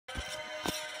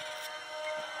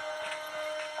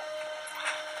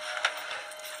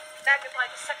magnify,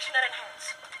 dissection, and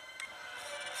enhance.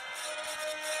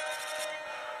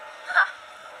 Ha!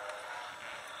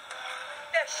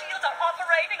 Their shields are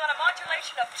operating on a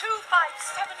modulation of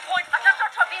 257.4. Adjust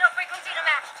our torpedo frequency to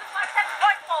max. 257.4.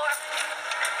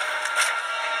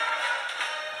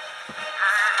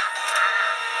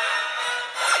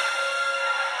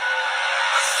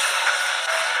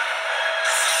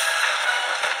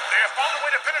 They have found a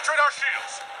way to penetrate our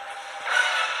shields.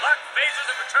 Lock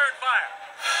phasers and return fire.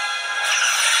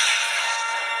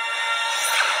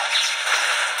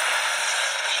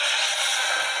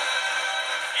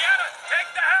 Deanna, take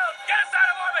the helm. Get us out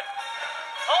of orbit.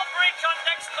 Hold breach on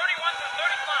decks 31 to 35.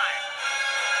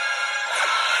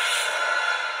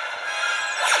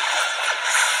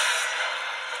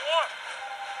 Worf,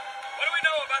 what do we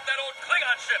know about that old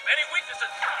Klingon ship? Any weaknesses?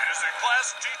 It is a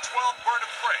Class D-12 bird of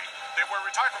prey. They were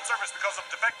retired from service because of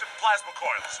defective plasma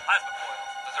coils. Plasma coils.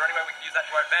 Is there any way we can use that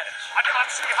to our advantage? I do not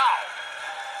see how.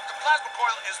 The plasma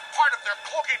coil is part of their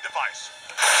cloaking device.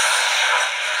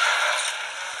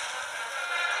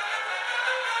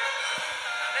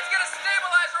 Let's get a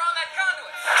stabilizer on that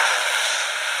conduit.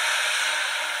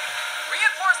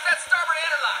 Reinforce that starboard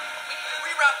interlock. We need to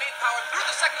reroute main power through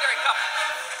the secondary coupling.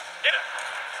 Dinner.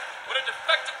 Would a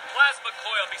defective plasma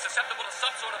coil be susceptible to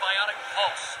some sort of ionic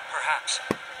pulse? Perhaps.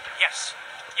 Yes.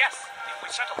 Yes. If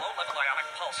we sent a low-level ionic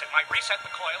pulse, it might reset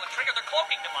the coil and trigger the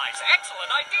cloaking device.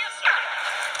 Excellent idea, sir.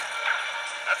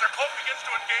 As their cloak begins to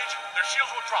engage, their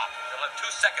shields will drop. They'll have 2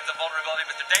 seconds of vulnerability,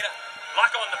 Mr. Data. Lock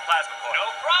on the plasma coil.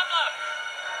 No problem.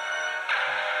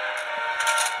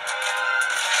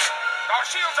 Our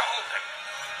shields are holding.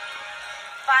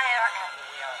 Fire at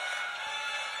will.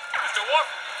 Mr. Worf,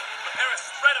 prepare a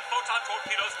spread of photon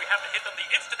torpedoes. We have to hit them the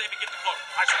instant they begin to cloak.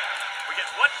 We get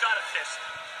one shot at this.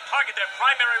 Target their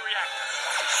primary reactor.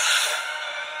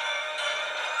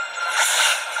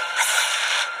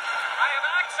 I have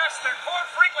accessed their core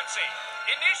frequency.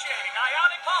 Initiating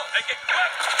ionic pulse. Make it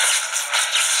quick.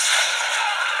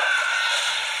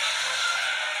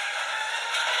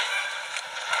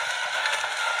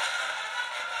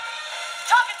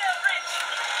 Target their bridge!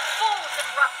 Full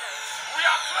disruptors! We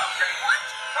are cloaking. What?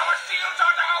 Our shields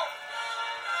are down.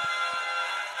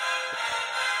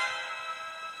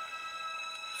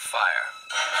 Fire.